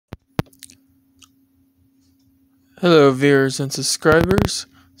Hello viewers and subscribers.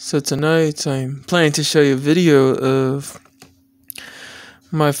 So tonight I'm planning to show you a video of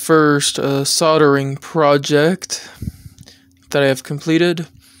my first soldering project that I have completed.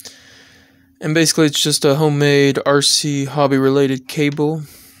 And basically it's just a homemade RC hobby related cable.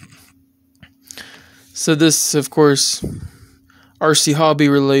 So this, of course, RC hobby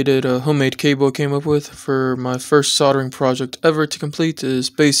related homemade cable I came up with for my first soldering project ever to complete is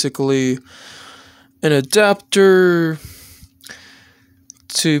basically an adapter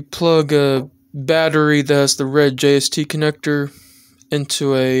to plug a battery that has the red JST connector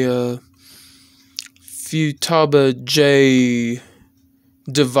into a Futaba J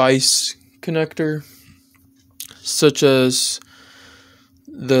device connector, such as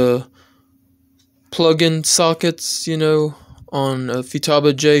the plug-in sockets, on a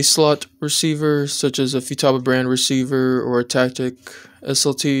Futaba J slot receiver, such as a Futaba brand receiver or a Tactic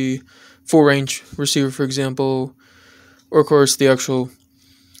SLT full range receiver, for example, or of course the actual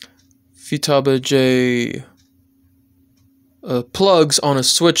Futaba J plugs on a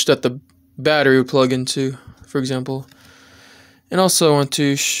switch that the battery would plug into, for example. And also I want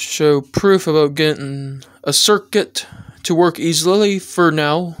to show proof about getting a circuit to work easily for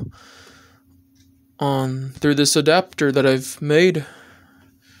now through this adapter that I've made.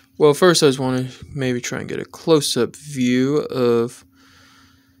 Well, first I just want to maybe try and get a close-up view of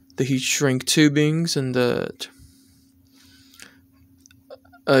the heat shrink tubings, and that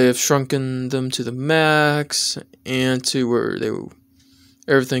I have shrunken them to the max and to where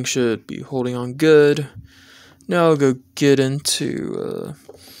everything should be holding on good. Now I'll go get into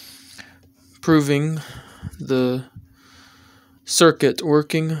proving the circuit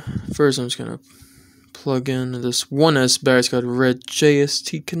working. First I'm just going to plug in this 1S battery. It's got a red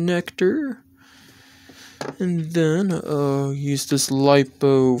JST connector. And then I'll use this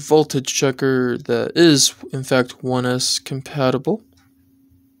LiPo voltage checker that is, in fact, 1S compatible.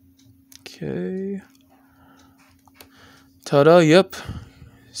 Okay. Ta-da, yep.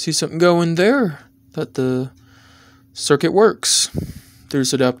 See something going there? That the circuit works through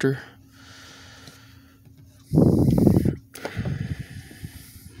this adapter.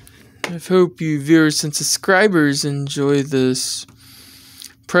 I hope you viewers and subscribers enjoy this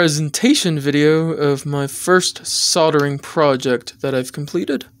presentation video of my first soldering project that I've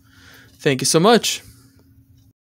completed. Thank you so much.